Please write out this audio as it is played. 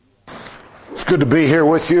good to be here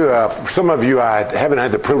with you. For some of you, I haven't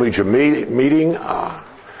had the privilege of meeting.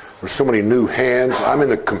 There's so many new hands. I'm in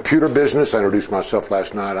the computer business. I introduced myself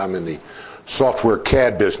last night. I'm in the software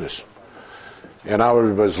CAD business. And I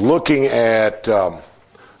was looking at a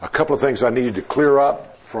couple of things I needed to clear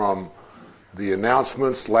up from the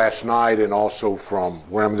announcements last night and also from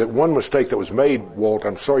where I'm. One mistake that was made, Walt,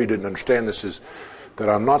 I'm sorry you didn't understand this, is that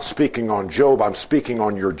I'm not speaking on Job. I'm speaking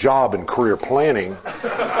on your job and career planning.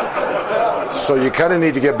 So you kind of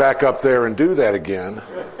need to get back up there and do that again.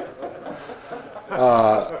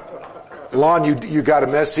 Lon, you got a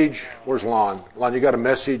message. Where's Lon? Lon, you got a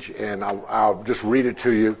message, and I'll just read it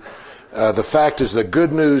to you. The fact is, the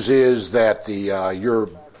good news is that your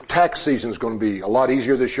tax season is going to be a lot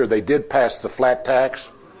easier this year. They did pass the flat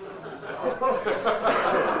tax.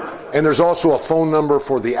 And there's also a phone number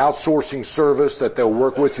for the outsourcing service that they'll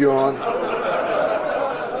work with you on.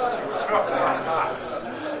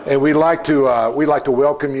 And we'd like to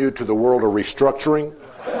welcome you to the world of restructuring.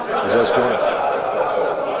 Is that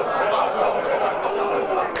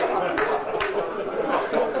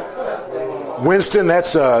going? Winston, I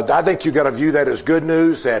think you got to view that as good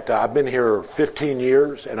news. That I've been here 15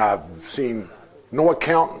 years and I've seen no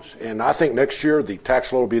accountants, and I think next year the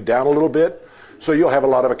tax law will be down a little bit, so you'll have a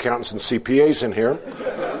lot of accountants and CPAs in here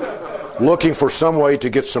looking for some way to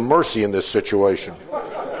get some mercy in this situation.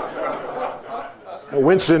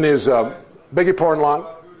 Winston is, beg your pardon, Lon.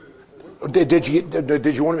 Did you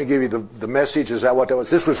want me to give you the message? Is that what that was?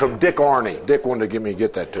 This was from Dick Arney. Dick wanted to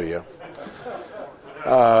get that to you.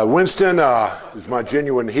 Winston is my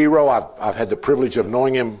genuine hero. I've had the privilege of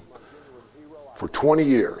knowing him for 20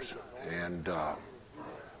 years, and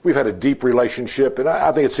we've had a deep relationship. And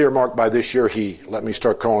I think it's earmarked by this year he let me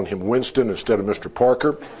start calling him Winston instead of Mr.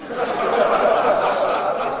 Parker.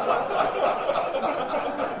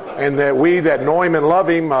 And that we that know him and love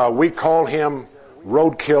him, we call him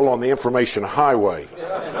roadkill on the information highway.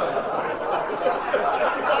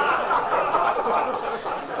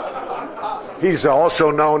 He's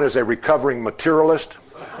also known as a recovering materialist.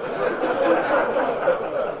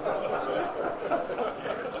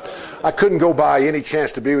 I couldn't go by any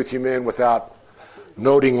chance to be with you men without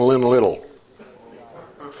noting Lynn Little.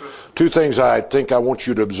 Two things I think I want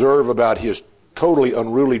you to observe about his totally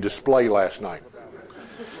unruly display last night.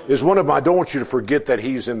 I don't want you to forget that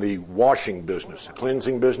he's in the washing business, the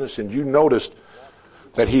cleansing business, and you noticed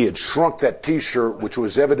that he had shrunk that t-shirt, which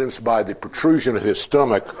was evidenced by the protrusion of his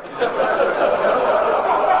stomach.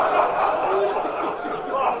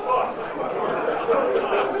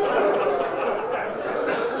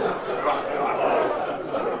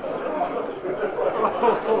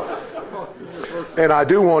 And I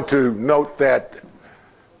do want to note that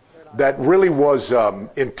really was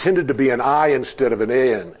intended to be an I instead of an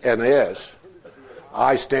S.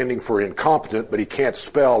 I standing for incompetent, but he can't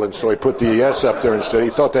spell, and so he put the S up there instead. He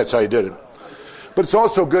thought that's how he did it. But it's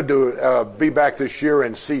also good to be back this year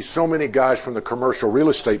and see so many guys from the commercial real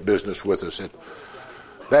estate business with us.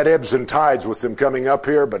 That ebbs and tides with them coming up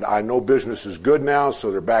here, but I know business is good now,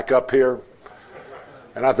 so they're back up here.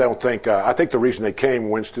 And I think the reason they came,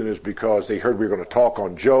 Winston, is because they heard we were going to talk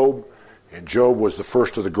on Job. And Job was the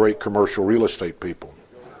first of the great commercial real estate people.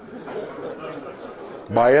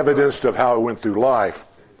 By evidence of how it went through life.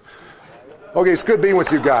 Okay, it's good being with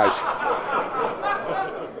you guys.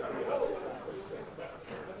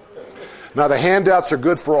 Now the handouts are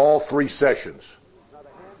good for all three sessions.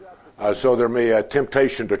 So there may be a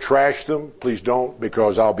temptation to trash them. Please don't,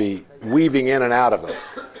 because I'll be weaving in and out of them.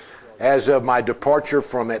 As of my departure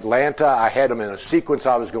from Atlanta, I had them in a sequence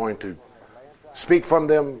I was going to speak from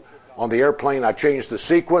them. On the airplane, I changed the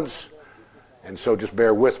sequence, and so just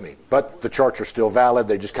bear with me. But the charts are still valid.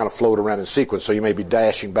 They just kind of float around in sequence, so you may be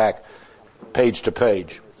dashing back page to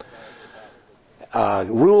page.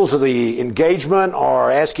 Rules of the engagement are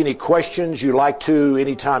ask any questions you like to,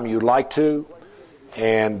 anytime you'd like to,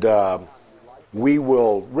 and we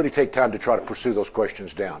will really take time to try to pursue those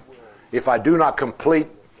questions down. If I do not complete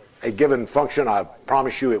a given function, I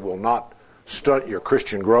promise you it will not stunt your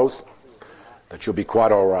Christian growth, that you'll be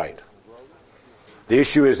quite all right. The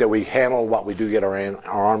issue is that we handle what we do get our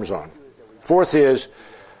arms on. Fourth is,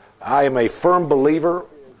 I am a firm believer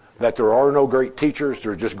that there are no great teachers,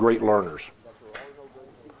 there are just great learners.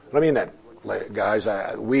 I mean that, guys.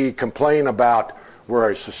 We complain about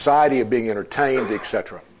we're a society of being entertained,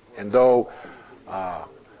 etc. And though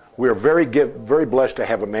we are very blessed to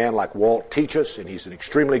have a man like Walt teach us, and he's an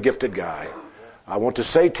extremely gifted guy, I want to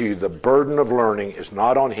say to you, the burden of learning is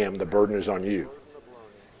not on him, the burden is on you.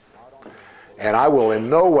 And I will in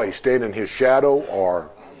no way stand in his shadow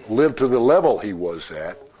or live to the level he was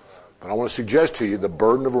at, but I want to suggest to you the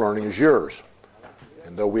burden of learning is yours.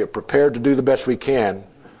 And though we are prepared to do the best we can,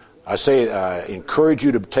 I encourage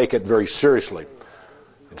you to take it very seriously.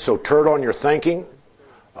 And so turn on your thinking,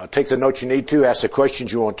 take the notes you need to, ask the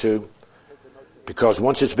questions you want to, because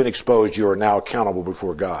once it's been exposed, you are now accountable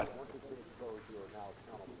before God.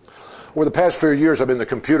 Over the past few years, I've been in the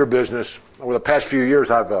computer business. Over the past few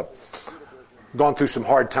years, I've gone through some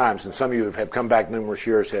hard times, and some of you have come back numerous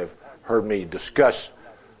years, have heard me discuss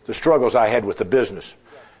the struggles I had with the business.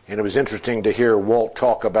 And it was interesting to hear Walt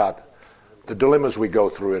talk about the dilemmas we go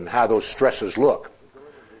through and how those stresses look.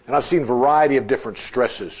 And I've seen a variety of different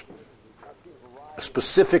stresses,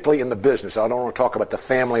 specifically in the business. I don't want to talk about the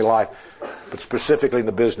family life, but specifically in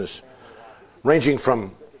the business, ranging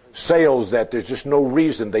from sales that there's just no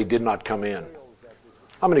reason they did not come in.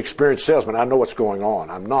 I'm an experienced salesman. I know what's going on.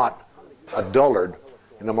 I'm not a dullard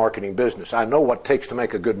in the marketing business. I know what it takes to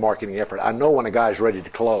make a good marketing effort. I know when a guy's ready to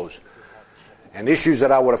close. And issues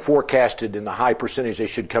that I would have forecasted in the high percentage they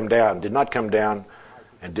should come down did not come down,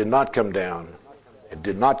 and did not come down, and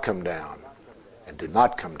did not come down, and did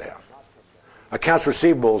not come down. Accounts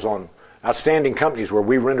receivables on outstanding companies where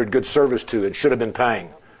we rendered good service to and should have been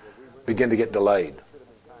paying begin to get delayed.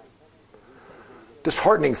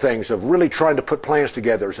 Disheartening things of really trying to put plans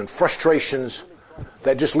together and frustrations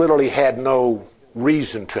that just literally had no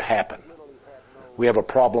reason to happen. We have a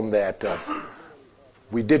problem that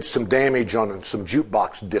we did some damage on some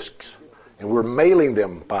jukebox discs, and we're mailing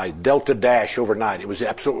them by Delta Dash overnight. It was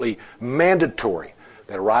absolutely mandatory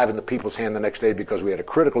that arrive in the people's hand the next day because we had a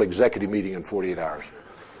critical executive meeting in 48 hours,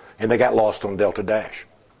 and they got lost on Delta Dash.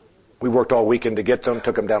 We worked all weekend to get them,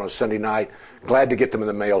 took them down on Sunday night, glad to get them in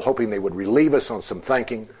the mail, hoping they would relieve us on some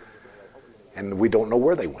thanking, and we don't know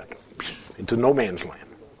where they went, into no man's land.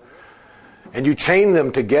 And you chain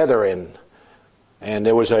them together, and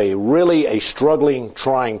there was really a struggling,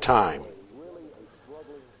 trying time.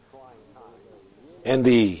 And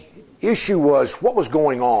the issue was what was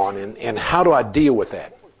going on and how do I deal with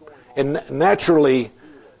that? And naturally,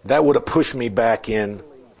 that would have pushed me back in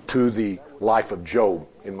to the life of Job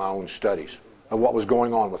in my own studies of what was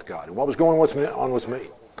going on with God and what was going on with me.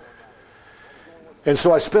 And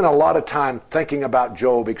so I spent a lot of time thinking about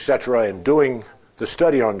Job, etc., and doing the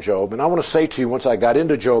study on Job. And I want to say to you, once I got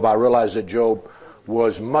into Job, I realized that Job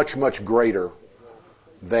was much, much greater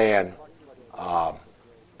than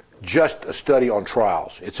just a study on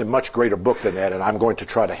trials. It's a much greater book than that, and I'm going to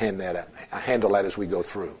try to handle that as we go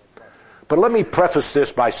through. But let me preface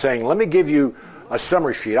this by saying, let me give you a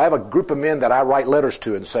summary sheet. I have a group of men that I write letters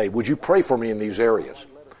to and say, would you pray for me in these areas?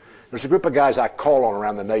 There's a group of guys I call on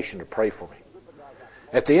around the nation to pray for me.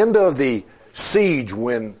 At the end of the siege,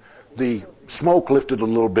 when the smoke lifted a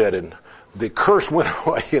little bit and the curse went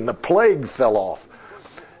away and the plague fell off,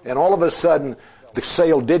 and all of a sudden the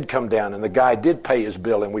sale did come down and the guy did pay his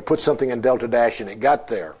bill, and we put something in Delta Dash and it got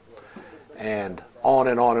there, and on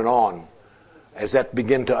and on and on. As that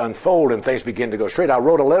began to unfold and things began to go straight, I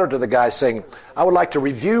wrote a letter to the guy saying, I would like to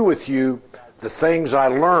review with you the things I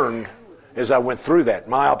learned as I went through that,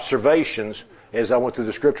 my observations as I went through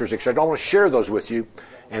the scriptures, etc. I want to share those with you,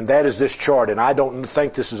 and that is this chart, and I don't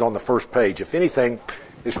think this is on the first page. If anything,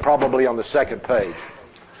 it's probably on the second page.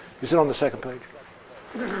 Is it on the second page?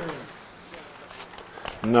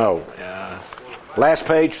 No. Last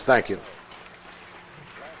page? Thank you.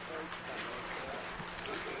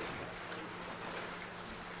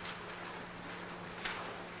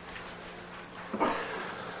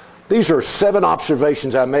 These are 7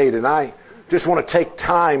 observations I made, and I just want to take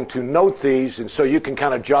time to note these, and so you can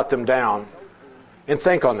kind of jot them down and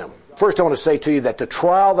think on them. First, I want to say to you that the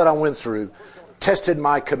trial that I went through tested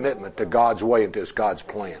my commitment to God's way and to God's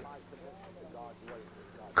plan.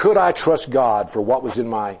 Could I trust God for what was in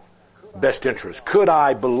my best interest? Could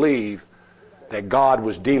I believe that God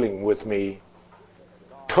was dealing with me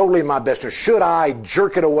totally in my best interest? Should I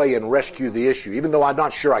jerk it away and rescue the issue, even though I'm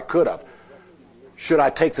not sure I could have? Should I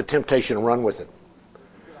take the temptation and run with it?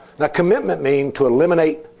 Now, commitment means to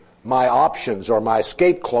eliminate my options or my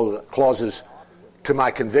escape clauses to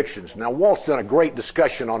my convictions. Now, Walt's done a great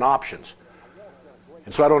discussion on options,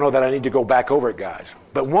 and so I don't know that I need to go back over it, guys.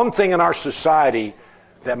 But one thing in our society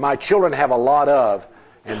that my children have a lot of,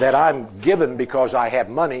 and that I'm given because I have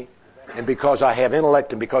money and because I have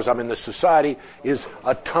intellect and because I'm in this society, is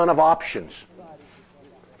a ton of options.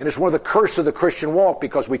 And it's one of the curses of the Christian walk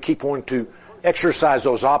because we keep wanting to exercise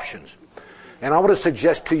those options. And I want to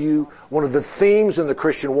suggest to you one of the themes in the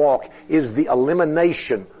Christian walk is the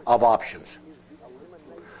elimination of options.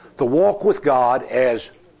 The walk with God,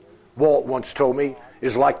 as Walt once told me,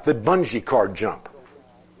 is like the bungee cord jump.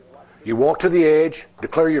 You walk to the edge,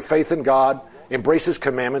 declare your faith in God, embrace His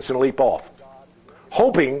commandments, and leap off,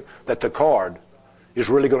 hoping that the cord is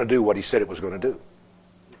really going to do what he said it was going to do.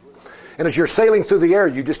 And as you're sailing through the air,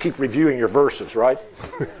 you just keep reviewing your verses, right?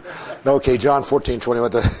 Okay, John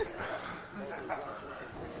 14:21.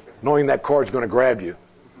 Knowing that card's going to grab you.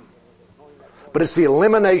 But it's the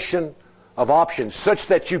elimination of options such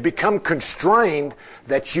that you become constrained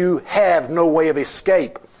that you have no way of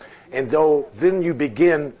escape. And then you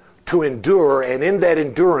begin to endure, and in that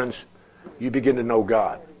endurance, you begin to know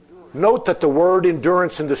God. Note that the word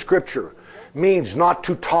endurance in the Scripture means not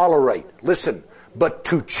to tolerate, listen, but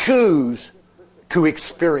to choose to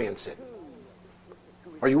experience it.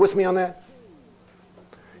 Are you with me on that?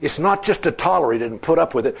 It's not just to tolerate it and put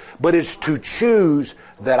up with it, but it's to choose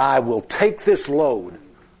that I will take this load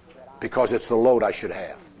because it's the load I should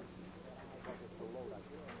have.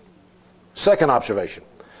 Second observation.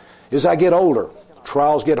 As I get older,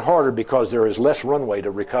 trials get harder because there is less runway to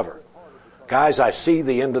recover. Guys, I see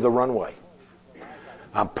the end of the runway.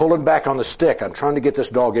 I'm pulling back on the stick. I'm trying to get this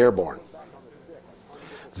dog airborne.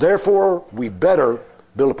 Therefore, we better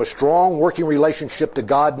build up a strong working relationship to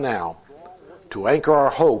God now to anchor our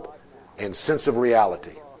hope and sense of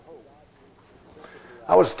reality.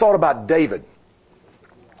 I was thought about David.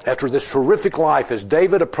 After this terrific life, as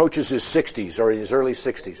David approaches his 60s or in his early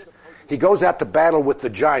 60s, he goes out to battle with the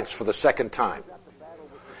giants for the second time.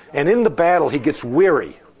 And in the battle, he gets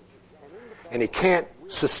weary. And he can't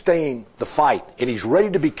sustain the fight. And he's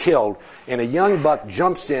ready to be killed. And a young buck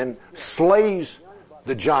jumps in, slays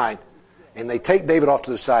the giant. And they take David off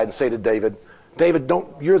to the side and say to David, David,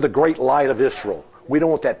 you're the great light of Israel. We don't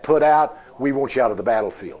want that put out. We want you out of the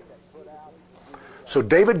battlefield. So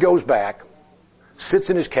David goes back, sits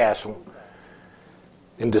in his castle,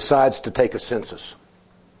 and decides to take a census.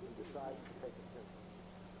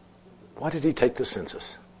 Why did he take the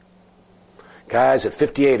census? Guys, at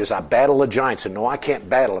 58, as I battle the giants and know I can't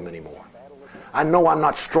battle them anymore. I know I'm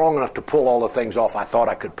not strong enough to pull all the things off I thought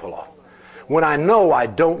I could pull off. When I know I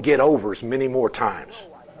don't get overs many more times,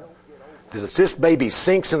 that if this baby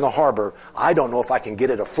sinks in the harbor, I don't know if I can get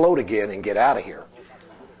it afloat again and get out of here.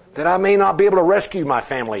 That I may not be able to rescue my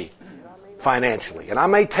family financially. And I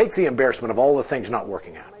may take the embarrassment of all the things not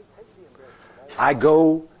working out. I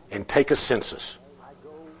go and take a census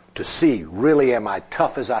to see, really am I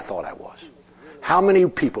tough as I thought I was? How many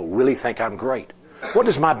people really think I'm great? What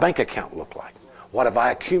does my bank account look like? What have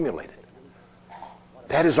I accumulated?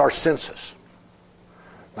 That is our census.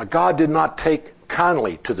 Now, God did not take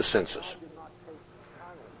kindly to the census.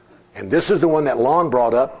 And this is the one that Lon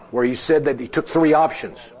brought up, where he said that he took 3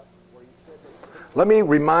 options. Let me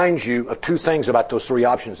remind you of 2 things about those 3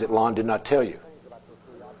 options that Lon did not tell you.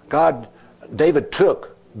 David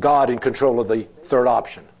took God in control of the 3rd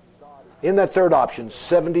option. In that 3rd option,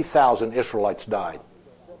 70,000 Israelites died.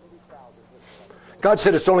 God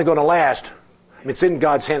said it's only going to last, it's in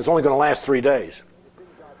God's hands, it's only going to last 3 days.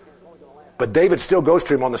 But David still goes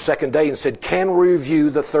to him on the 2nd day and said, can we review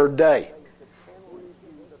the 3rd day?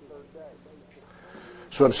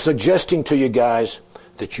 So I'm suggesting to you guys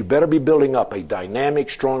that you better be building up a dynamic,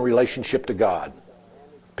 strong relationship to God,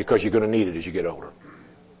 because you're going to need it as you get older.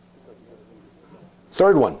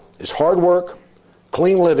 3rd one is hard work,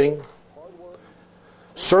 clean living,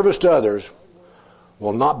 service to others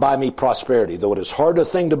will not buy me prosperity. Though it is hard a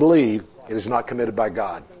thing to believe, it is not committed by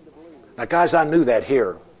God. Now guys, I knew that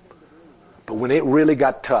here. But when it really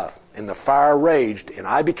got tough and the fire raged and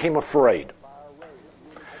I became afraid,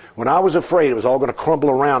 when I was afraid it was all going to crumble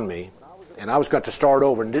around me and I was going to start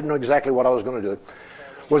over and didn't know exactly what I was going to do,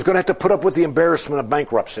 was going to have to put up with the embarrassment of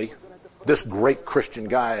bankruptcy. This great Christian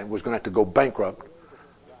guy was going to have to go bankrupt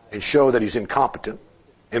and show that he's incompetent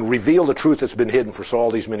and reveal the truth that's been hidden for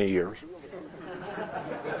all these many years.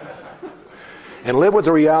 And live with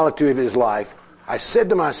the reality of his life. I said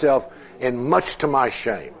to myself, and much to my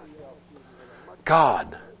shame,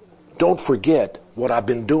 God, don't forget what I've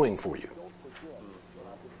been doing for you.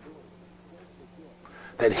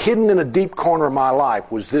 That hidden in a deep corner of my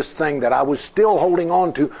life was this thing that I was still holding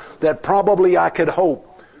on to, that probably I could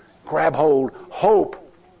grab hold,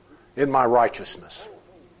 hope in my righteousness.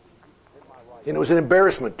 And it was an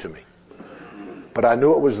embarrassment to me. But I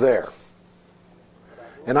knew it was there.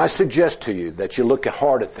 And I suggest to you that you look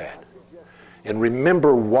hard at that and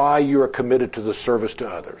remember why you are committed to the service to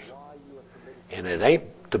others. And it ain't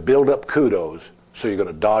to build up kudos so you're going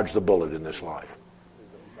to dodge the bullet in this life.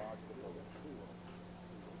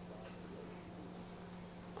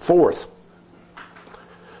 4th,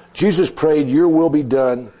 Jesus prayed, your will be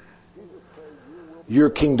done, your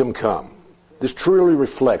kingdom come. This truly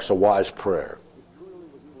reflects a wise prayer.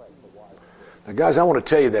 Now guys, I want to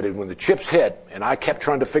tell you that when the chips hit and I kept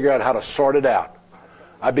trying to figure out how to sort it out,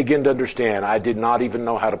 I began to understand I did not even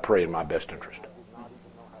know how to pray in my best interest.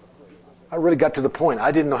 I really got to the point.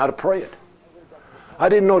 I didn't know how to pray it. I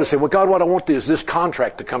didn't know to say, well, God, what I want is this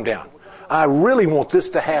contract to come down. I really want this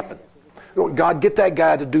to happen. God, get that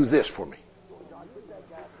guy to do this for me.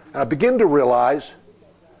 And I began to realize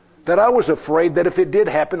that I was afraid that if it did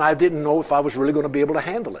happen, I didn't know if I was really going to be able to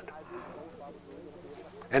handle it.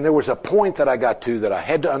 And there was a point that I got to that I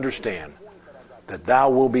had to understand that thy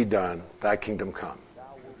will be done, thy kingdom come.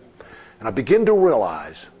 And I began to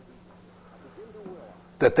realize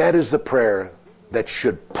that that is the prayer that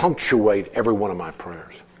should punctuate every one of my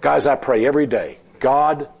prayers. Guys, I pray every day,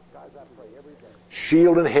 God,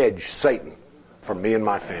 shield and hedge Satan from me and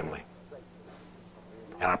my family.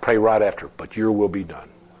 And I pray right after, but your will be done.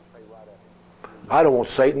 I don't want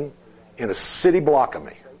Satan in a city block of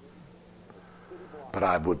me. But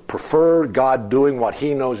I would prefer God doing what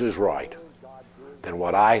he knows is right than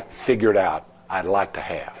what I figured out I'd like to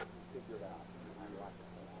have.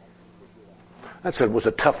 That was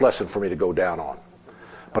a tough lesson for me to go down on.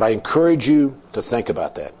 But I encourage you to think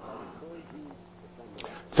about that.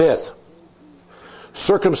 Fifth,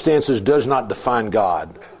 circumstances does not define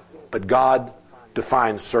God, but God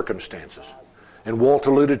defines circumstances. And Walt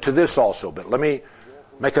alluded to this also, but let me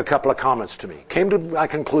make a couple of comments to me. Came to my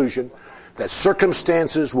conclusion that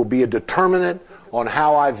circumstances will be a determinant on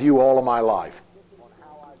how I view all of my life.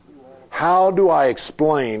 How do I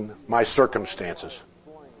explain my circumstances?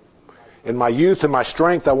 In my youth and my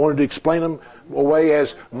strength, I wanted to explain them away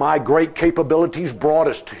as my great capabilities brought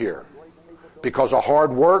us to here. Because of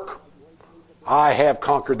hard work, I have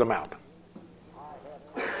conquered the mountain.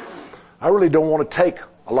 I really don't want to take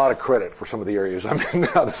a lot of credit for some of the areas I'm in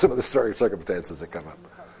now, some of the circumstances that come up.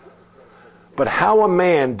 But how a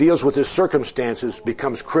man deals with his circumstances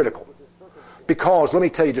becomes critical. Because, let me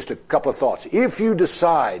tell you just a couple of thoughts. If you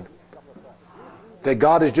decide that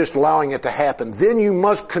God is just allowing it to happen, then you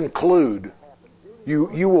must conclude, you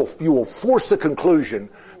will force the conclusion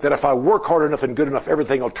that if I work hard enough and good enough,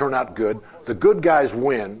 everything will turn out good. The good guys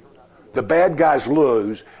win, the bad guys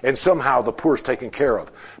lose, and somehow the poor is taken care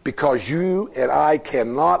of. Because you and I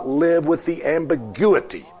cannot live with the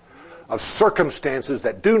ambiguity of circumstances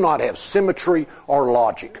that do not have symmetry or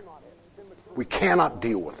logic. We cannot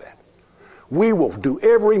deal with that. We will do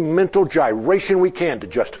every mental gyration we can to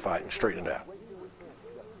justify it and straighten it out.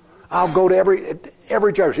 I'll go to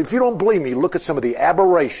every gyration. If you don't believe me, look at some of the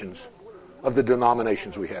aberrations of the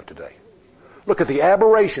denominations we have today. Look at the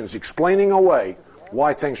aberrations explaining away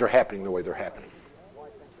why things are happening the way they're happening.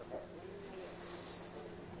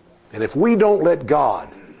 And if we don't let God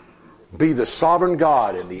be the sovereign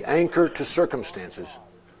God and the anchor to circumstances,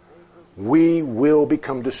 we will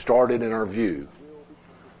become distorted in our view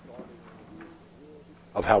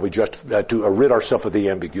of how we to rid ourselves of the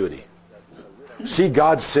ambiguity. See,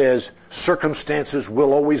 God says circumstances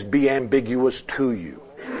will always be ambiguous to you.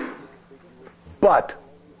 But,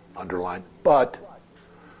 underline, but,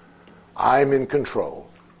 I'm in control.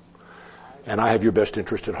 And I have your best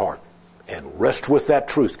interest at heart. And rest with that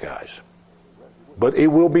truth, guys. But it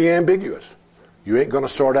will be ambiguous. You ain't going to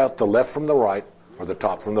sort out the left from the right or the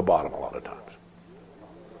top from the bottom a lot of times.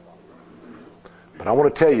 But I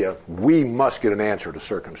want to tell you, we must get an answer to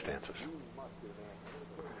circumstances.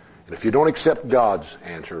 And if you don't accept God's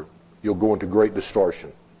answer, you'll go into great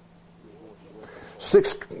distortion.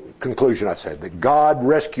 Sixth conclusion, I said, that God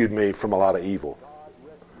rescued me from a lot of evil.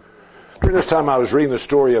 During this time, I was reading the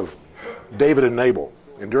story of David and Nabal.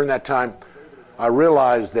 And during that time, I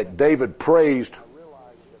realized that David praised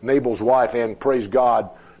Nabal's wife and praised God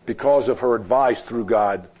because of her advice through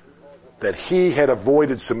God that he had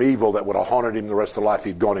avoided some evil that would have haunted him the rest of the life.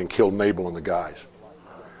 He'd gone and killed Nabal and the guys.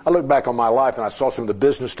 I look back on my life and I saw some of the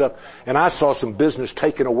business stuff, and I saw some business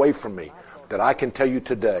taken away from me that I can tell you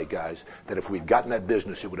today, guys, that if we'd gotten that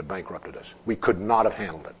business, it would have bankrupted us. We could not have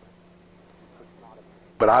handled it.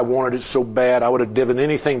 But I wanted it so bad, I would have given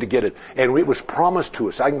anything to get it. And it was promised to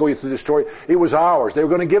us. I can go you through this story. It was ours. They were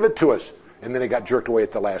going to give it to us. And then it got jerked away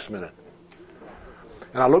at the last minute.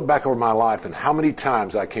 And I look back over my life and how many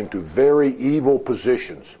times I came to very evil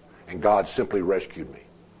positions and God simply rescued me.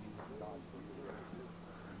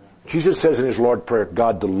 Jesus says in his Lord's Prayer,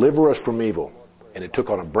 God, deliver us from evil. And it took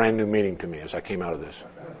on a brand new meaning to me as I came out of this.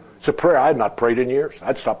 It's a prayer I had not prayed in years.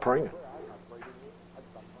 I'd stopped praying it.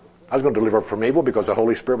 I was going to deliver from evil because the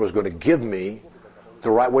Holy Spirit was going to give me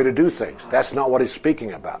the right way to do things. That's not what he's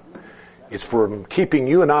speaking about. It's for keeping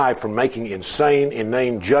you and I from making insane,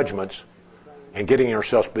 inane judgments and getting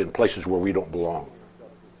ourselves in places where we don't belong.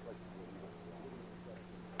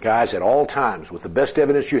 Guys, at all times, with the best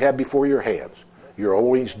evidence you have before your hands, you're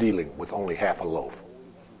always dealing with only half a loaf.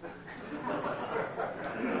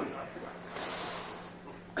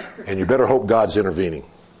 And you better hope God's intervening.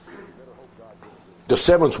 The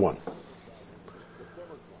seventh one.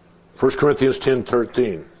 1 Corinthians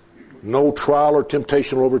 10:13. No trial or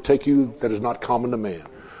temptation will overtake you that is not common to man.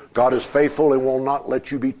 God is faithful and will not let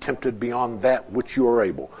you be tempted beyond that which you are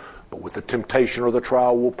able. But with the temptation or the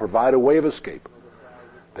trial will provide a way of escape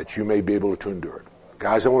that you may be able to endure it.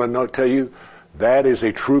 Guys, I want to tell you, that is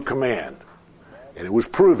a true command. And it was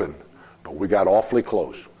proven, but we got awfully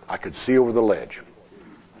close. I could see over the ledge.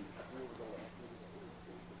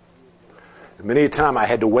 And many a time I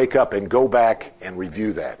had to wake up and go back and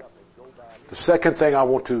review that. The second thing I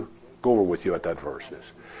want to go over with you at that verse is,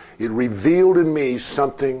 it revealed in me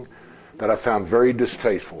something that I found very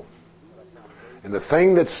distasteful. And the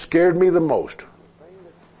thing that scared me the most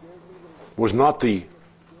was not the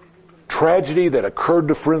tragedy that occurred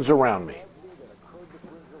to friends around me.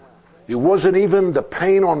 It wasn't even the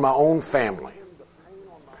pain on my own family.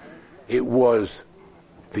 It was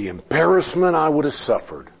the embarrassment I would have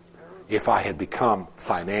suffered if I had become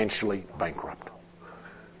financially bankrupt.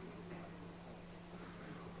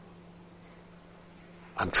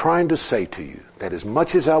 I'm trying to say to you that as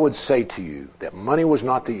much as I would say to you that money was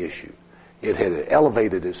not the issue, it had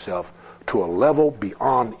elevated itself to a level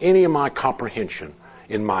beyond any of my comprehension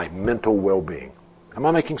in my mental well-being. Am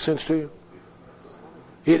I making sense to you?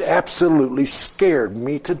 It absolutely scared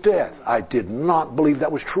me to death. I did not believe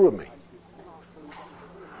that was true of me.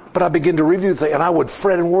 But I began to review things, and I would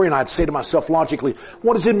fret and worry, and I'd say to myself logically,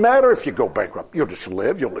 what does it matter if you go bankrupt? You'll just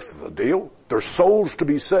live. You'll live through the deal. There's souls to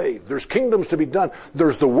be saved. There's kingdoms to be done.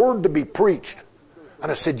 There's the word to be preached.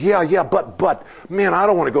 And I said, yeah, but, man, I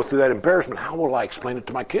don't want to go through that embarrassment. How will I explain it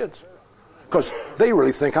to my kids? Because they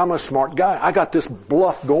really think I'm a smart guy. I got this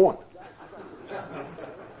bluff going.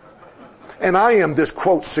 And I am this,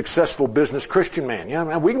 quote, successful business Christian man. Yeah,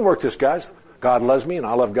 man, we can work this, guys. God loves me and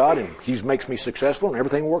I love God and He makes me successful and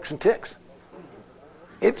everything works and ticks.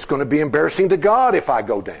 It's going to be embarrassing to God if I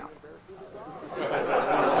go down.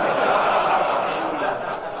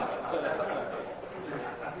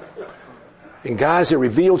 And guys, it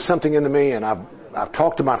revealed something into me, and I've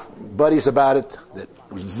talked to my buddies about it that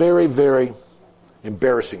was very, very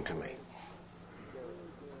embarrassing to me.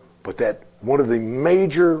 But that one of the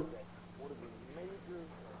major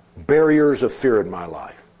barriers of fear in my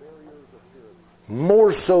life,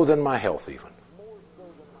 more so than my health even,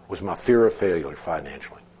 was my fear of failure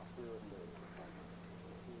financially.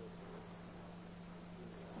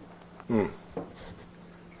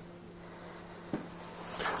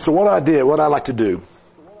 So what I like to do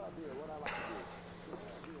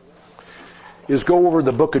is go over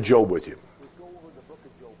the book of Job with you.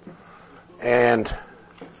 And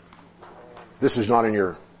this is not in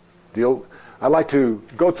your deal. I'd like to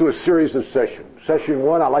go through a series of sessions. Session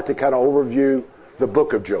 1, I'd like to kind of overview the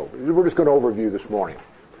book of Job. We're just going to overview this morning.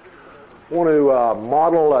 I want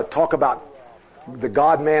to talk about the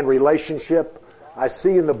God-man relationship. I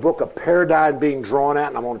see in the book a paradigm being drawn out,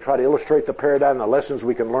 and I'm going to try to illustrate the paradigm and the lessons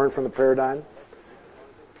we can learn from the paradigm.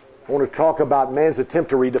 I want to talk about man's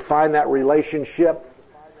attempt to redefine that relationship,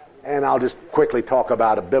 and I'll just quickly talk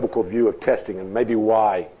about a biblical view of testing and maybe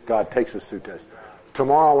why God takes us through tests.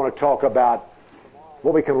 Tomorrow I want to talk about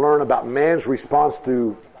what we can learn about man's response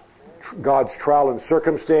to God's trial and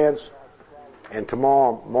circumstance. And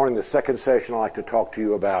tomorrow morning, the second session, I'd like to talk to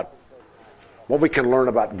you about what we can learn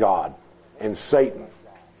about God and Satan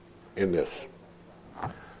in this. So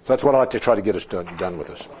that's what I'd like to try to get us done with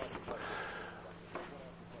us.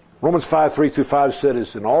 Romans 5:3-5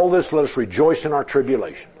 says, in all this let us rejoice in our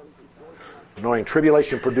tribulation, knowing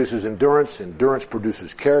tribulation produces endurance, endurance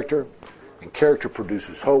produces character, and character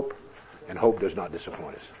produces hope, and hope does not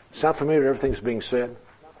disappoint us. Sound familiar to everything that's being said?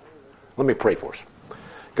 Let me pray for us.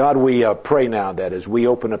 God, we pray now that as we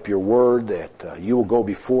open up your word, that you will go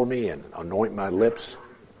before me and anoint my lips,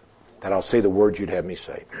 that I'll say the words you'd have me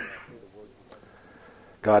say.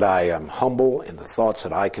 God, I am humble in the thoughts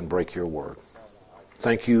that I can break your word.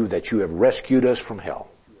 Thank you that you have rescued us from hell.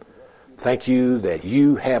 Thank you that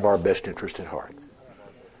you have our best interest at heart.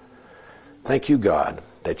 Thank you, God,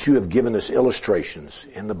 that you have given us illustrations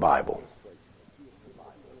in the Bible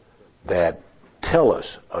that tell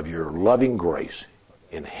us of your loving grace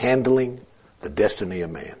in handling the destiny of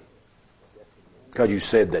man. God, you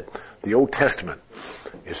said that the Old Testament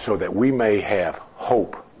is so that we may have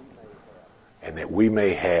hope and that we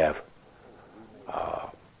may have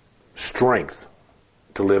strength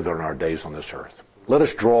to live in our days on this earth. Let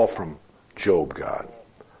us draw from Job, God,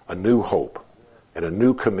 a new hope and a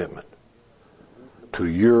new commitment to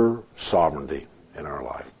your sovereignty in our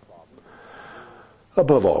life.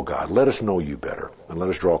 Above all, God, let us know you better and let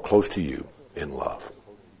us draw close to you in love.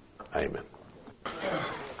 Amen.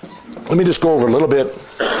 Let me just go over a little bit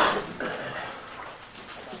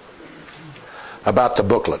about the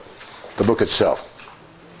booklet, the book itself.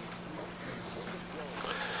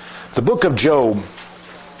 The book of Job,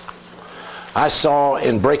 I saw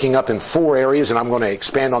in breaking up in 4 areas, and I'm going to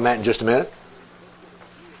expand on that in just a minute.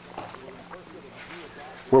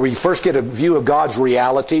 Where we first get a view of God's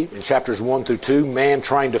reality in chapters 1 through 2, man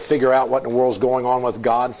trying to figure out what in the world's going on with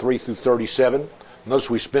God, 3 through 37. Notice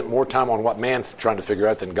we spent more time on what man's trying to figure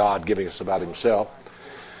out than God giving us about himself.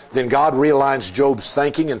 Then God realigns Job's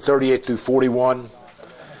thinking in 38 through 41.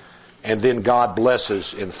 And then God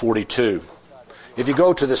blesses in 42. If you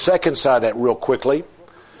go to the second side of that real quickly,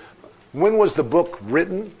 when was the book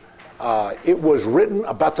written? It was written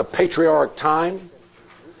about the patriarch time.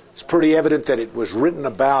 It's pretty evident that it was written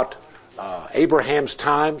about Abraham's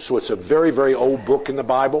time, so it's a very, very old book in the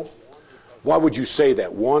Bible. Why would you say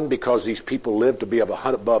that? One, because these people lived to be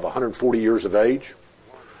above 140 years of age.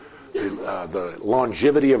 The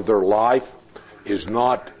longevity of their life is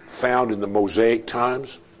not found in the Mosaic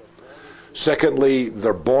times. Secondly,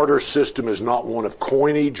 their barter system is not one of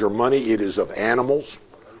coinage or money, it is of animals,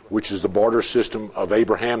 which is the barter system of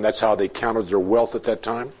Abraham. That's how they counted their wealth at that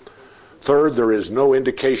time. Third, there is no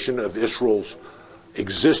indication of Israel's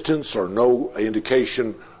existence or no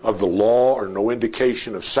indication of the law or no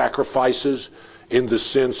indication of sacrifices in the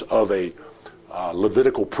sense of a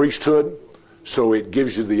Levitical priesthood. So it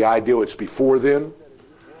gives you the idea it's before then.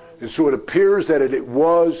 And so it appears that it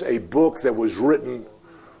was a book that was written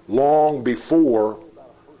long before,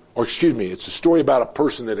 or excuse me, it's a story about a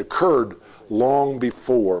person that occurred long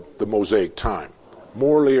before the Mosaic time,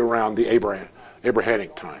 morely around the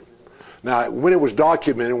Abrahamic time. Now, when it was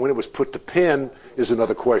documented, when it was put to pen, is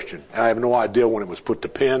another question. And I have no idea when it was put to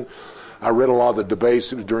pen. I read a lot of the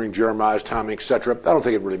debates. It was during Jeremiah's time, etc. I don't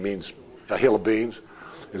think it really means a hill of beans.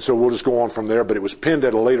 And so we'll just go on from there. But it was penned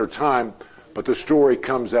at a later time. But the story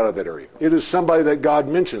comes out of that area. It is somebody that God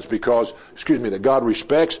mentions because, that God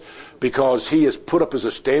respects, because he is put up as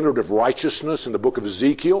a standard of righteousness in the book of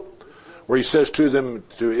Ezekiel, where he says to them,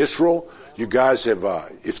 to Israel, you guys have,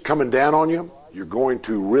 it's coming down on you. You're going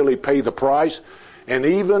to really pay the price. And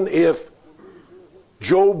even if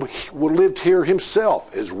Job lived here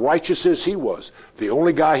himself, as righteous as he was, the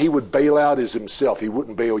only guy he would bail out is himself. He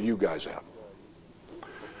wouldn't bail you guys out.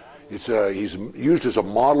 He's used as a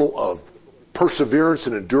model of perseverance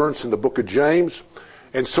and endurance in the book of James.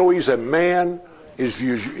 And so he's a man, as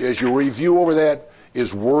you review over that,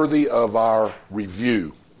 is worthy of our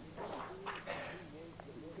review.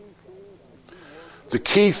 The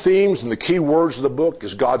key themes and the key words of the book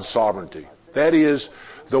is God's sovereignty. That is,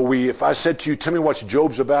 if I said to you, tell me what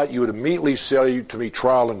Job's about, you would immediately say to me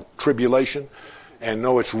trial and tribulation. And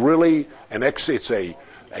no, it's really it's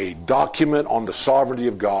a document on the sovereignty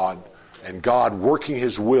of God and God working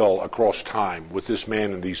his will across time with this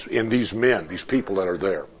man and these men, these people that are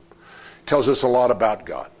there. It tells us a lot about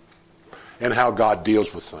God and how God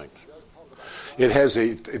deals with things.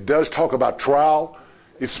 It does talk about trial.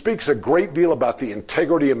 It speaks a great deal about the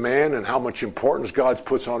integrity of man and how much importance God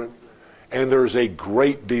puts on it. And there's a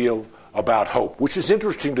great deal about hope, which is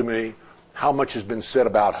interesting to me, how much has been said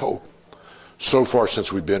about hope so far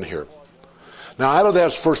since we've been here. Now, out of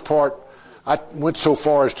that first part, I went so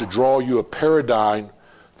far as to draw you a paradigm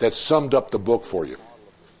that summed up the book for you,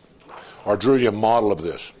 or drew you a model of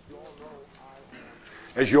this.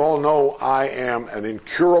 As you all know, I am an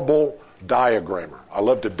incurable diagrammer. I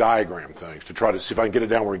love to diagram things to try to see if I can get it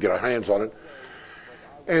down where we get our hands on it.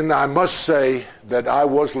 And I must say that I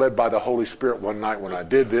was led by the Holy Spirit one night when I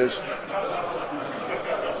did this.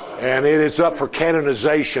 And it is up for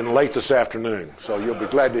canonization late this afternoon. So you'll be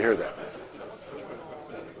glad to hear that.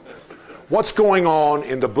 What's going on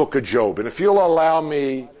in the book of Job? And if you'll allow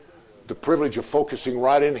me the privilege of focusing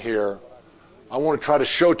right in here, I want to try to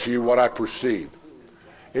show to you what I perceive.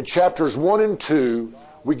 In chapters 1 and 2,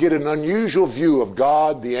 we get an unusual view of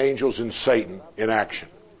God, the angels, and Satan in action.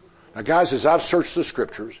 Now, guys, as I've searched the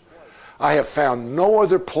Scriptures, I have found no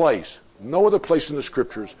other place in the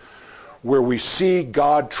Scriptures where we see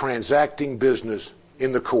God transacting business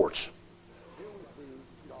in the courts.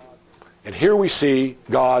 And here we see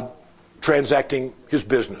God transacting his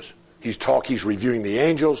business. He's reviewing the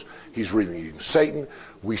angels. He's reviewing Satan.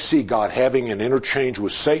 We see God having an interchange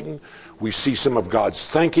with Satan. We see some of God's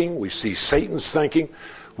thinking. We see Satan's thinking.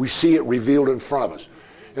 We see it revealed in front of us.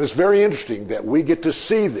 And it's very interesting that we get to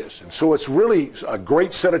see this. And so it's really a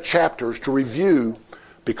great set of chapters to review,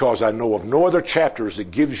 because I know of no other chapters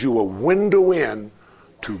that gives you a window in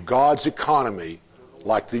to God's economy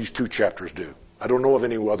like these 2 chapters do. I don't know of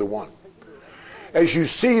any other one. As you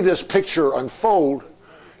see this picture unfold,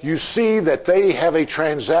 you see that they have a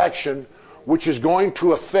transaction which is going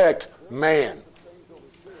to affect man.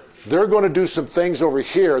 they're going to do some things over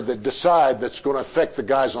here that decide that's going to affect the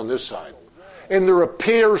guys on this side. And there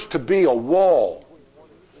appears to be a wall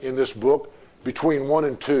in this book between 1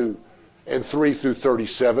 and 2 and 3 through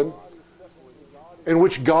 37, in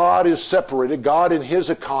which God is separated. God in his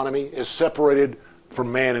economy is separated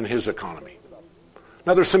from man in his economy.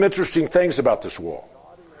 Now there's some interesting things about this wall.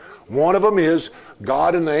 One of them is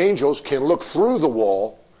God and the angels can look through the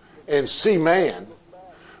wall and see man,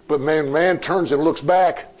 but man turns and looks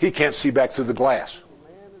back, he can't see back through the glass.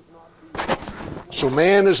 So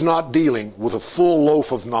man is not dealing with a full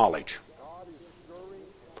loaf of knowledge.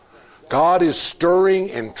 God is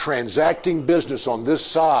stirring and transacting business on this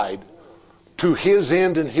side to his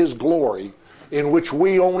end and his glory, in which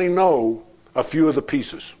we only know a few of the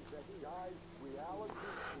pieces.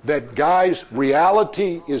 That, guys,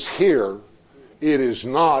 reality is here. It is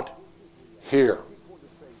not here.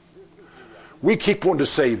 We keep wanting to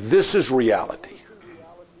say this is reality.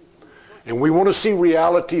 And we want to see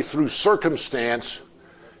reality through circumstance,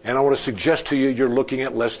 and I want to suggest to you you're looking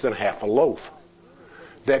at less than half a loaf.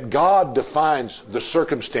 That God defines the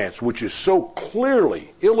circumstance, which is so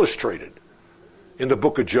clearly illustrated in the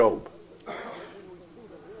book of Job.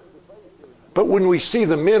 But when we see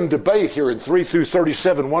the men debate here in 3 through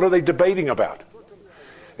 37, what are they debating about?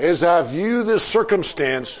 As I view this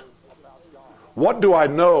circumstance, what do I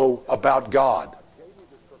know about God?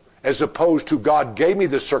 As opposed to God gave me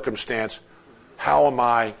this circumstance, how am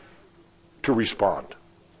I to respond?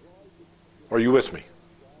 Are you with me?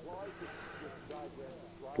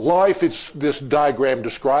 Life, this diagram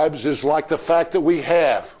describes, is like the fact that we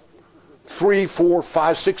have 3, 4,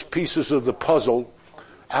 5, 6 pieces of the puzzle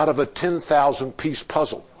out of a 10,000 piece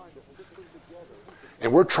puzzle.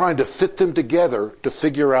 And we're trying to fit them together to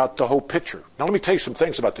figure out the whole picture. Now let me tell you some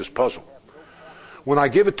things about this puzzle. When I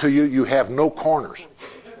give it to you, you have no corners.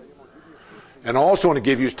 And I also want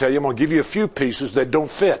to tell you, I'm going to give you a few pieces that don't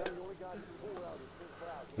fit.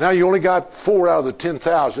 Now you only got 4 out of the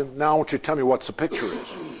 10,000. Now I want you to tell me what the picture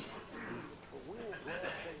is.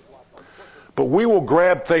 But we will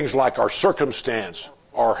grab things like our circumstance,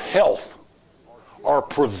 our health, our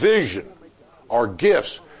provision, our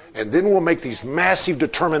gifts, and then we'll make these massive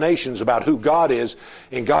determinations about who God is,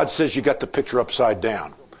 and God says you got the picture upside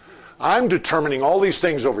down. I'm determining all these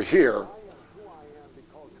things over here,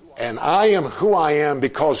 and I am who I am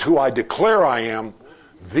because who I declare I am.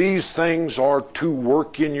 These things are to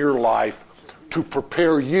work in your life to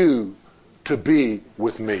prepare you to be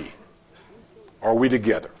with me. Are we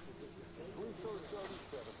together?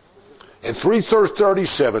 And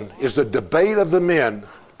 3:37 is the debate of the men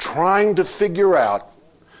trying to figure out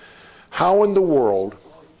how in the world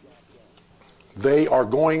they are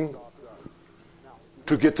going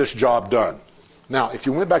to get this job done. Now, if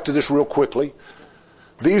you went back to this real quickly,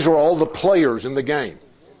 these are all the players in the game.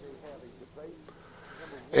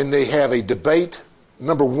 And they have a debate.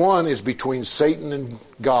 Number 1 is between Satan and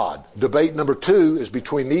God. Debate number 2 is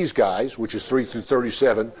between these guys, which is 3 through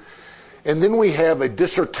 37. And then we have a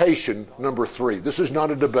dissertation, number 3. This is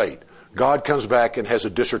not a debate. God comes back and has a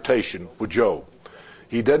dissertation with Job.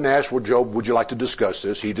 He doesn't ask, well, Job, would you like to discuss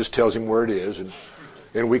this? He just tells him where it is,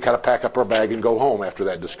 and we kind of pack up our bag and go home after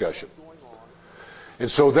that discussion.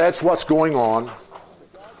 And so that's what's going on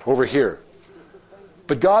over here.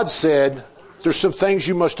 But God said, there's some things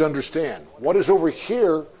you must understand. What is over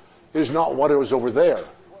here is not what is over there.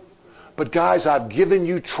 But guys, I've given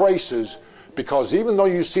you traces, because even though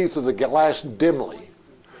you see through the glass dimly,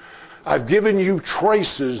 I've given you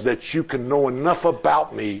traces that you can know enough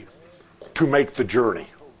about me to make the journey.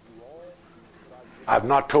 I've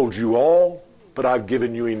not told you all, but I've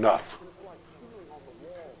given you enough.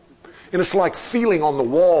 And it's like feeling on the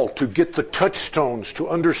wall to get the touchstones to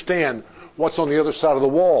understand what's on the other side of the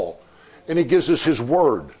wall. And he gives us his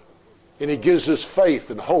word. And he gives us faith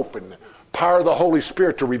and hope and power of the Holy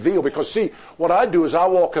Spirit to reveal. Because see, what I do is I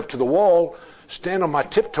walk up to the wall, stand on my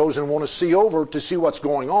tiptoes and want to see over to see what's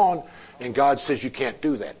going on. And God says you can't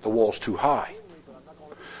do that. The wall's too high.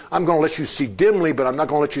 I'm going to let you see dimly, but I'm not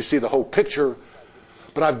going to let you see the whole picture.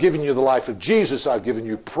 But I've given you the life of Jesus. I've given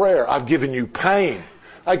you prayer. I've given you pain.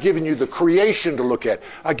 I've given you the creation to look at.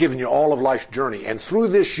 I've given you all of life's journey. And through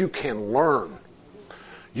this you can learn.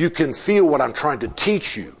 You can feel what I'm trying to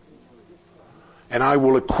teach you. And I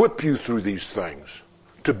will equip you through these things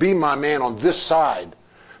to be my man on this side,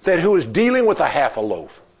 that who is dealing with a half a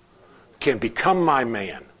loaf can become my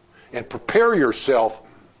man. And prepare yourself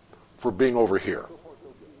for being over here.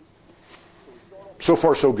 So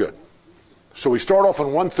far, so good. So we start off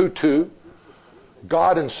in 1 through 2.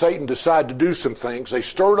 God and Satan decide to do some things. They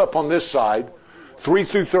stir it up on this side. 3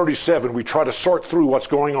 through 37, we try to sort through what's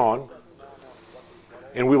going on.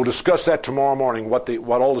 And we will discuss that tomorrow morning, what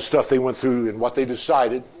all the stuff they went through and what they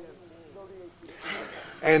decided.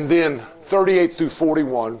 And then 38 through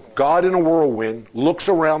 41, God in a whirlwind looks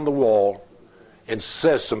around the wall and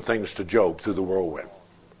says some things to Job through the whirlwind.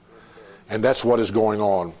 And that's what is going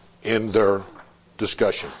on in their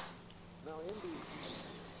discussion.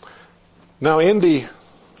 Now in the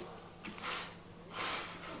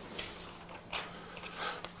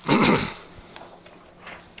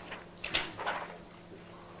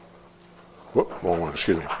wrong one,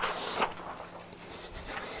 excuse me.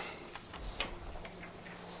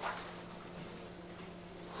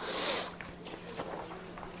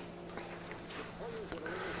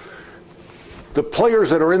 The players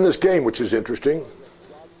that are in this game, which is interesting,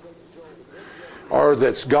 are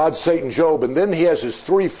that's God, Satan, Job, and then he has his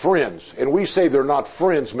three friends. And we say they're not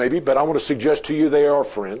friends maybe, but I want to suggest to you they are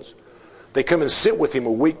friends. They come and sit with him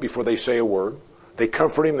a week before they say a word. They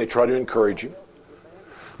comfort him, they try to encourage him.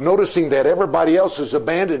 Noticing that everybody else has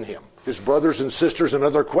abandoned him. His brothers and sisters and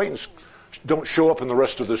other acquaintances don't show up in the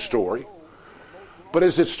rest of the story. But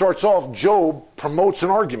as it starts off, Job promotes an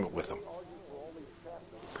argument with them.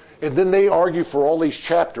 And then they argue for all these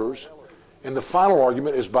chapters, and the final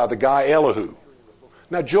argument is by the guy Elihu.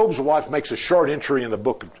 Now, Job's wife makes a short entry in the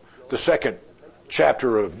book, the second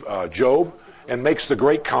chapter of Job, and makes the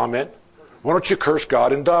great comment, why don't you curse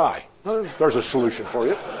God and die? Well, there's a solution for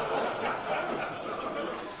you.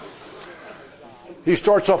 He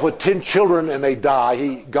starts off with 10 children and they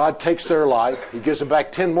die. God takes their life. He gives them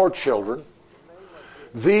back 10 more children.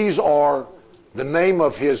 These are the name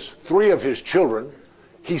of three of his children.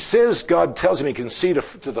 He says, God tells him he can see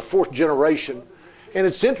to the fourth generation. And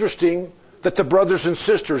it's interesting that the brothers and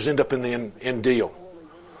sisters end up in the end deal.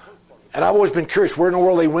 And I've always been curious where in the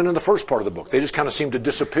world they went in the first part of the book. They just kind of seem to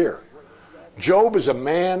disappear. Job is a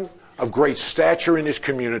man of great stature in his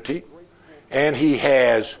community. And he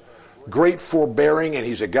has great forbearing. And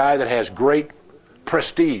he's a guy that has great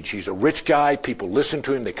prestige. He's a rich guy. People listen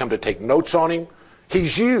to him. They come to take notes on him.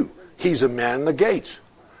 He's you. He's a man in the gates.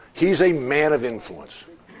 He's a man of influence.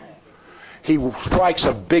 He strikes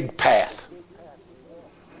a big path.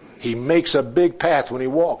 He makes a big path when he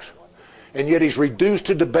walks. And yet he's reduced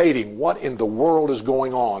to debating what in the world is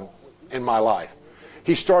going on in my life.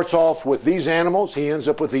 He starts off with these animals. He ends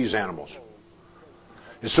up with these animals.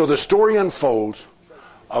 And so the story unfolds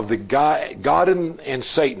of the guy, God and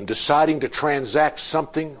Satan deciding to transact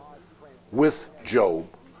something with Job.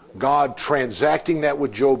 God transacting that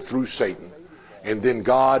with Job through Satan. And then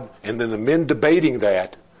God, and then the men debating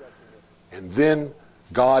that. And then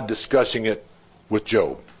God discussing it with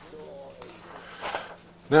Job.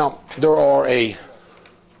 Now, there are a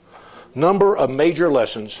number of major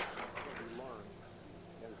lessons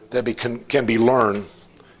that can be learned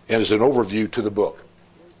as an overview to the book.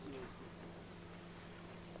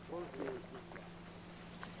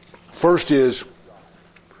 First is,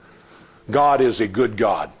 God is a good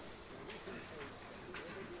God.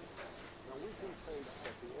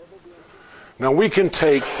 Now we can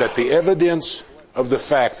take that the evidence of the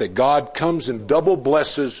fact that God comes and double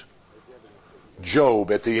blesses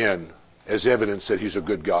Job at the end as evidence that he's a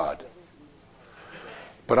good God.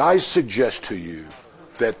 But I suggest to you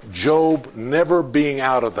that Job never being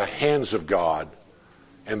out of the hands of God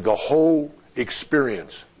and the whole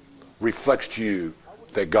experience reflects to you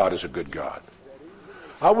that God is a good God.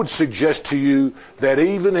 I would suggest to you that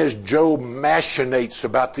even as Job machinates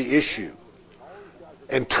about the issue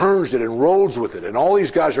and turns it and rolls with it, and all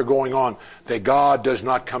these guys are going on, that God does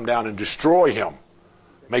not come down and destroy him,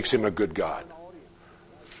 makes him a good God.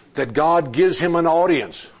 That God gives him an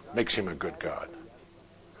audience, makes him a good God.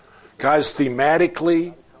 Guys,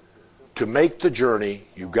 thematically, to make the journey,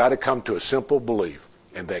 you've got to come to a simple belief,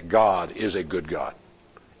 and that God is a good God.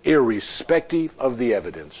 Irrespective of the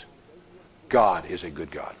evidence, God is a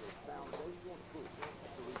good God.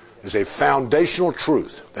 It's a foundational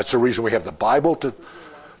truth. That's the reason we have the Bible to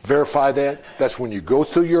verify that. That's when you go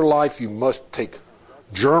through your life, you must take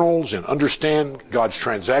journals and understand God's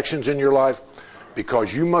transactions in your life,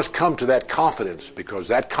 because you must come to that confidence, because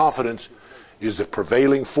that confidence is the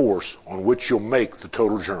prevailing force on which you'll make the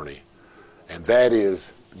total journey. And that is,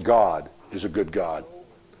 God is a good God.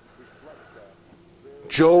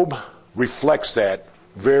 Job reflects that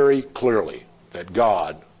very clearly, that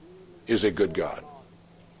God is a good God.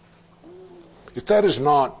 If that is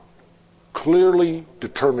not clearly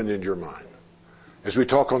determined in your mind, as we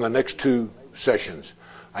talk on the next two sessions,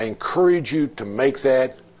 I encourage you to make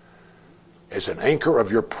that as an anchor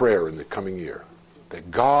of your prayer in the coming year,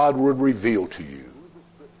 that God would reveal to you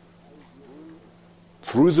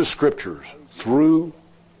through the Scriptures, through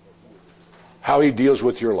how He deals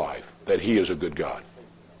with your life, that He is a good God.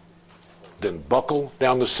 then buckle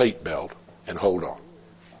down the seatbelt and hold on.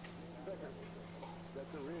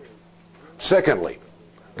 Secondly,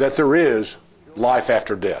 that there is life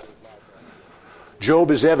after death.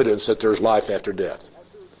 Job is evidence that there's life after death.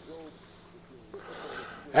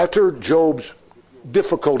 After Job's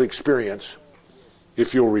difficult experience,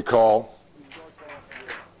 if you'll recall,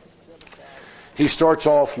 he starts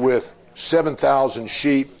off with 7,000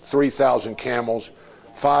 sheep, 3,000 camels,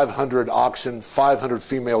 500 oxen, 500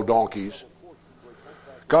 female donkeys.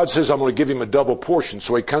 God says, I'm going to give him a double portion.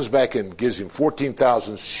 So he comes back and gives him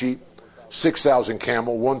 14,000 sheep, 6,000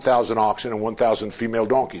 camel, 1,000 oxen, and 1,000 female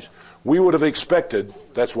donkeys. We would have expected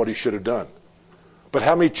that's what he should have done. But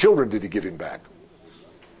how many children did he give him back?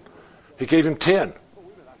 He gave him 10.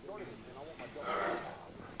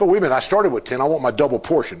 But wait a minute, I started with 10. I want my double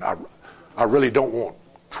portion. I really don't want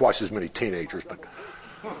twice as many teenagers, but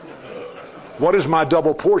what is my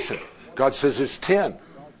double portion? God says it's 10.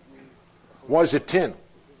 Why is it 10?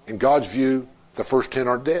 In God's view, the first 10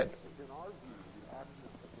 are dead.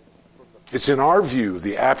 It's in our view,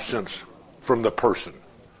 the absence from the person,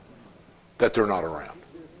 that they're not around.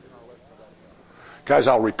 Guys,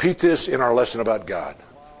 I'll repeat this in our lesson about God.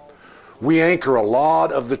 We anchor a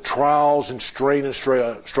lot of the trials and strain and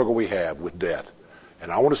struggle we have with death.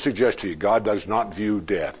 And I want to suggest to you, God does not view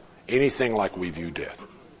death anything like we view death.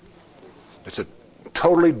 It's a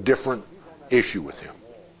totally different issue with him.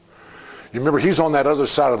 You remember, he's on that other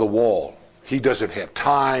side of the wall. He doesn't have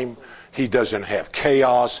time. He doesn't have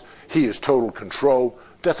chaos. He is total control.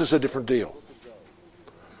 Death is a different deal.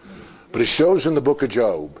 But it shows in the book of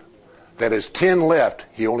Job that as 10 left,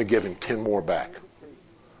 he only gave him 10 more back.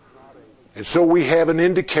 And so we have an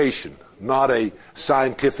indication, not a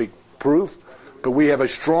scientific proof, but we have a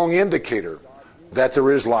strong indicator that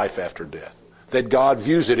there is life after death. That God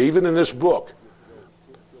views it, even in this book,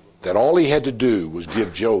 that all he had to do was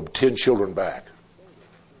give Job 10 children back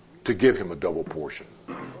to give him a double portion.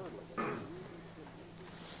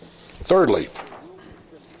 Thirdly,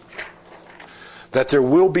 that there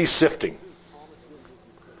will be sifting.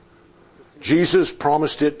 Jesus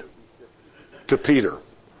promised it to Peter,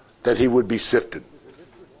 that he would be sifted.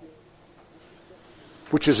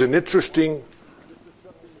 Which is an interesting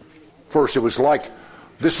verse. It was like,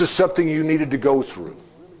 this is something you needed to go through.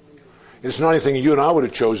 It's not anything you and I would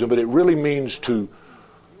have chosen, but it really means to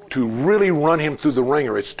really run him through the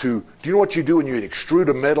ringer. It's do you know what you do when you extrude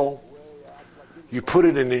a metal? You put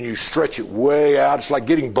it in and you stretch it way out. It's like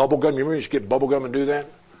getting bubble gum. You remember you used to get bubble gum and do that?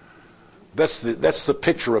 That's the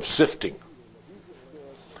picture of sifting.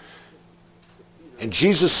 And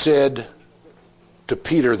Jesus said to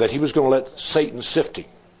Peter that he was going to let Satan sift him.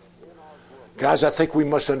 Guys, I think we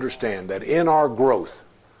must understand that in our growth,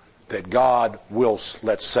 that God will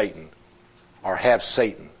let Satan, or have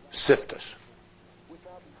Satan, sift us.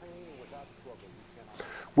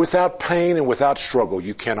 Without pain and without struggle,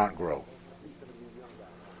 you cannot grow.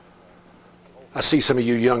 I see some of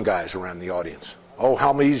you young guys around the audience. Oh,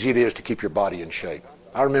 how easy it is to keep your body in shape.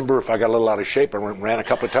 I remember if I got a little out of shape, I ran a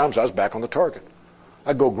couple of times, I was back on the target.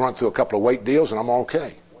 I'd go grunt through a couple of weight deals and I'm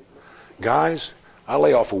okay. Guys, I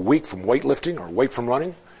lay off a week from weightlifting or weight from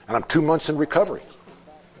running, and I'm 2 months in recovery.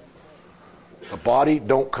 The body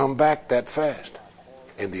don't come back that fast.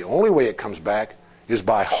 And the only way it comes back is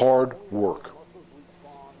by hard work.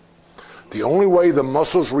 The only way the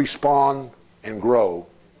muscles respond and grow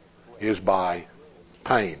is by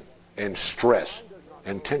pain and stress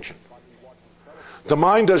and tension. The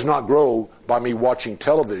mind does not grow by me watching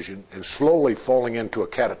television and slowly falling into a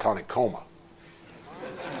catatonic coma.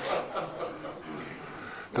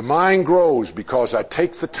 The mind grows because I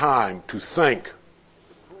take the time to think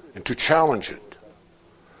and to challenge it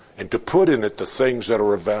and to put in it the things that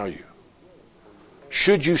are of value.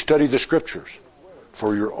 Should you study the scriptures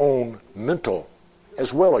for your own mental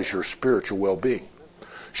as well as your spiritual well-being?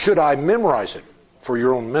 Should I memorize it for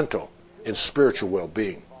your own mental and spiritual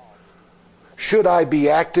well-being? Should I be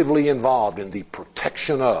actively involved in the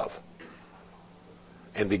protection of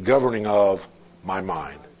and the governing of my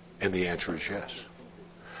mind? And the answer is yes.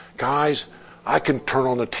 Guys, I can turn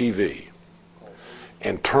on the TV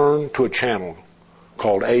and turn to a channel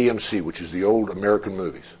called AMC, which is the old American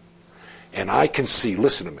movies. And I can see,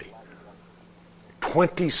 listen to me,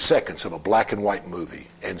 20 seconds of a black and white movie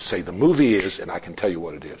and say the movie is, and I can tell you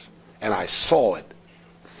what it is. And I saw it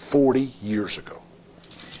 40 years ago.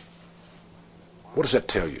 What does that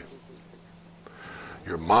tell you?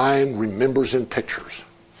 Your mind remembers in pictures,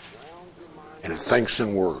 and it thinks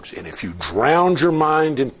in words. And if you drown your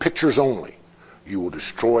mind in pictures only, you will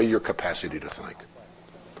destroy your capacity to think.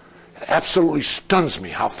 It absolutely stuns me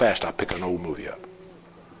how fast I pick an old movie up.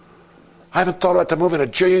 I haven't thought about that movie in a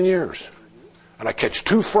jillion years. And I catch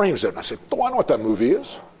 2 frames of it, and I said, oh, I know what that movie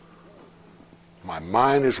is. My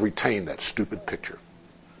mind has retained that stupid picture.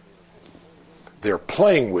 They're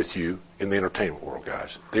playing with you in the entertainment world,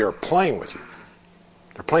 guys. They are playing with you.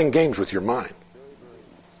 They're playing games with your mind.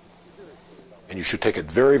 And you should take it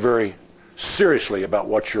very, very seriously about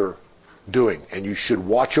what you're doing. And you should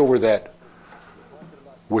watch over that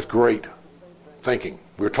with great thinking.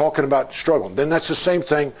 We're talking about struggle. Then that's the same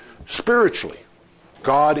thing spiritually.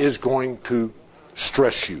 God is going to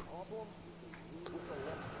stress you.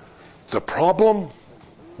 The problem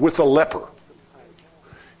with a leper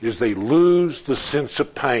is they lose the sense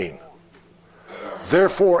of pain.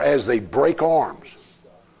 Therefore, as they break arms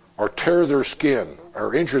or tear their skin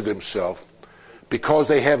or injure themselves, because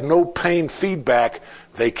they have no pain feedback,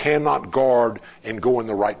 they cannot guard and go in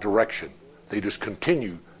the right direction. They just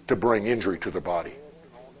continue to bring injury to their body.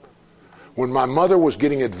 When my mother was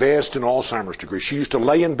getting advanced in Alzheimer's degree, she used to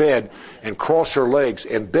lay in bed and cross her legs,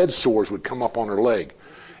 and bed sores would come up on her leg.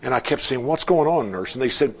 And I kept saying, what's going on, nurse? And they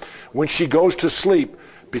said, when she goes to sleep,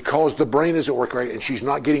 because the brain isn't working right and she's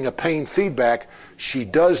not getting a pain feedback, she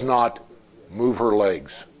does not move her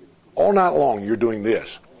legs. All night long, you're doing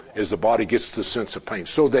this as the body gets the sense of pain,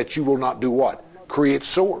 so that you will not do what? Create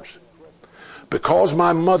sores. Because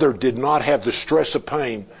my mother did not have the stress of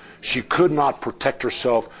pain, she could not protect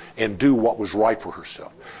herself and do what was right for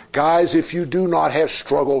herself. Guys, if you do not have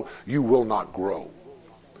struggle, you will not grow.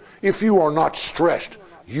 If you are not stressed,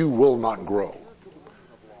 you will not grow.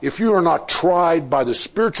 If you are not tried by the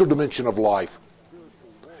spiritual dimension of life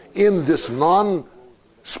in this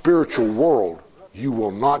non-spiritual world, you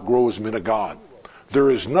will not grow as men of God.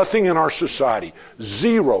 There is nothing in our society,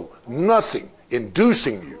 zero, nothing,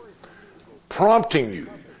 inducing you, prompting you,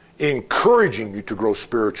 encouraging you to grow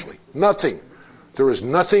spiritually. Nothing. There is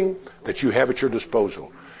nothing that you have at your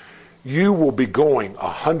disposal. You will be going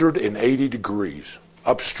 180 degrees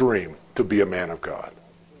upstream to be a man of God.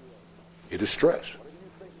 It is stress.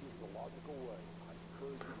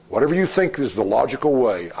 Whatever you think is the logical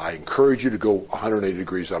way, I encourage you to go 180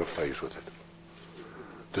 degrees out of phase with it.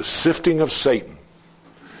 The sifting of Satan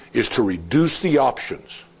is to reduce the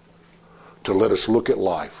options, to let us look at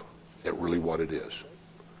life at really what it is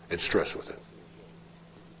and stress with it.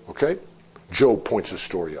 Okay? Job points his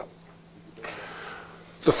story up.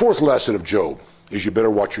 The 4th lesson of Job is you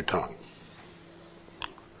better watch your tongue.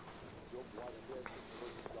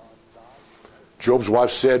 Job's wife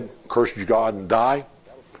said, curse God and die,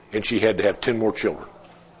 and she had to have 10 more children.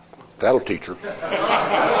 That'll teach her.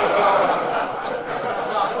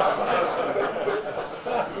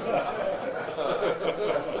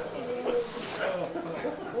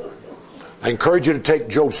 I encourage you to take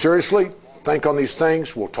Job seriously. Think on these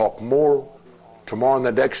things. We'll talk more tomorrow and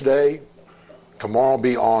the next day. Tomorrow will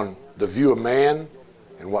be on the view of man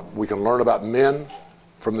and what we can learn about men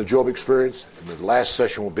from the Job experience. And the last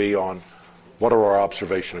session will be on what are our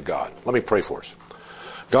observation of God. Let me pray for us.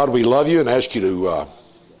 God, we love you and ask you to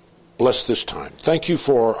bless this time. Thank you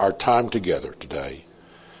for our time together today.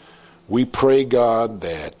 We pray, God,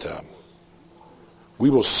 that we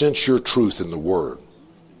will sense your truth in the Word,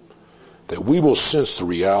 that we will sense the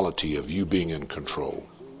reality of you being in control,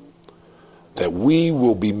 that we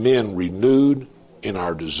will be men renewed in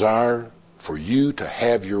our desire for you to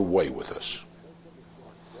have your way with us.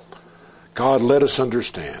 God, let us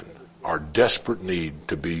understand our desperate need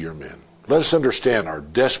to be your men. Let us understand our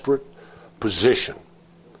desperate position.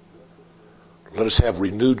 Let us have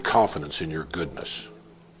renewed confidence in your goodness.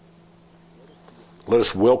 Let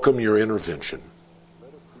us welcome your intervention.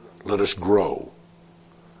 Let us grow.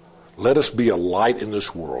 Let us be a light in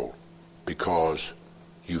this world because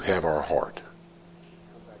you have our heart.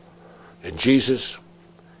 And Jesus,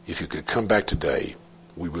 if you could come back today,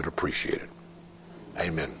 we would appreciate it.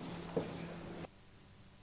 Amen.